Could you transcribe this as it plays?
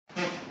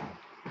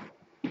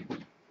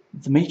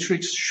The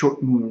Matrix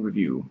short movie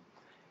review.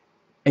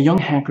 A young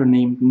hacker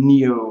named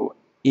Neo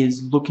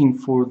is looking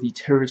for the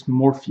terrorist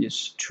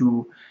Morpheus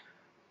to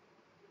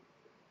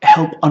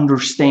help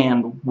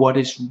understand what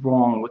is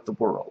wrong with the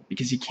world,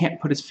 because he can't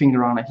put his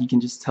finger on it. He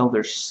can just tell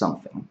there's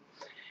something.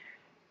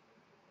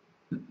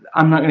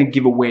 I'm not going to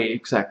give away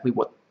exactly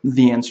what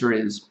the answer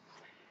is.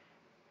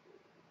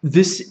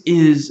 This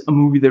is a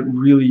movie that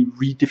really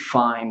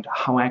redefined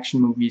how action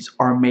movies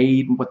are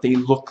made, what they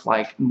look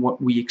like, and what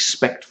we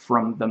expect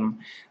from them.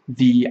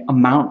 The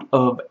amount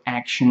of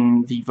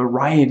action, the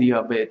variety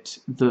of it,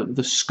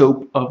 the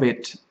scope of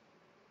it.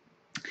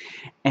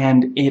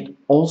 And it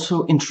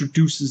also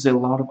introduces a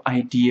lot of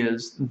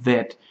ideas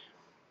that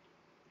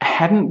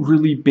hadn't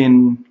really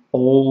been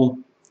all,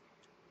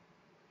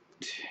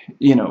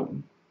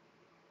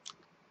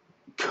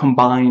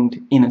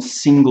 combined in a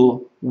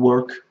single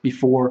work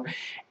before,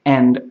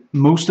 and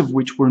most of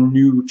which were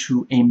new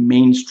to a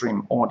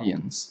mainstream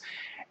audience.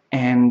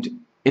 And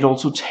it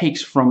also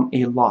takes from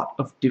a lot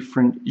of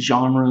different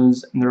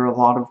genres, and there are a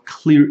lot of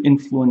clear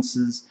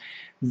influences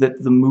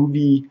that the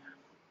movie,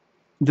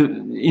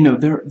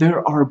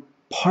 there are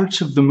parts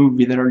of the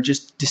movie that are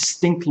just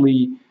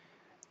distinctly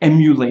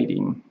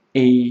emulating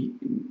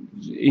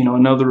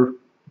another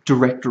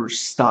director's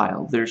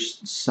style. There's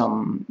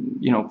some,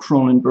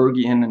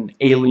 Cronenbergian and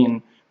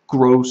alien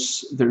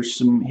gross. There's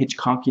some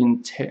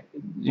Hitchcockian,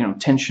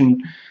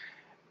 tension.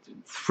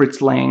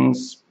 Fritz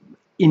Lang's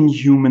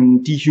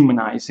inhuman,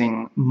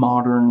 dehumanizing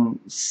modern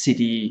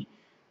city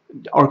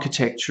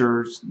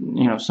architecture.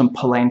 Some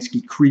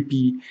Polanski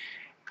creepy,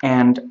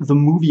 and the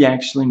movie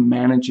actually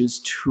manages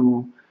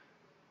to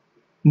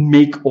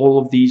make all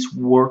of these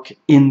work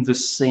in the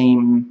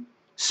same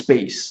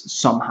space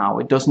somehow.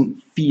 It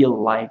doesn't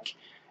feel like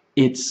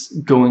it's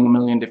going a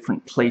million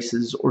different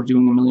places or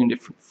doing a million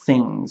different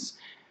things,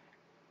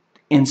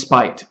 in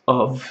spite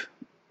of,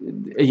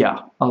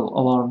 a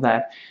lot of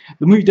that.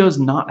 The movie does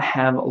not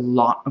have a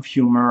lot of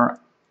humor.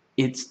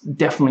 It's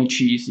definitely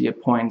cheesy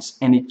at points,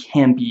 and it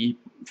can be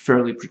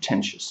fairly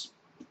pretentious.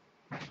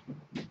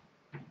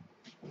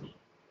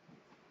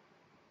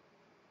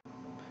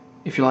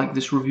 If you like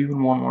this review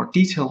and want a more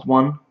detailed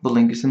one, the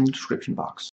link is in the description box.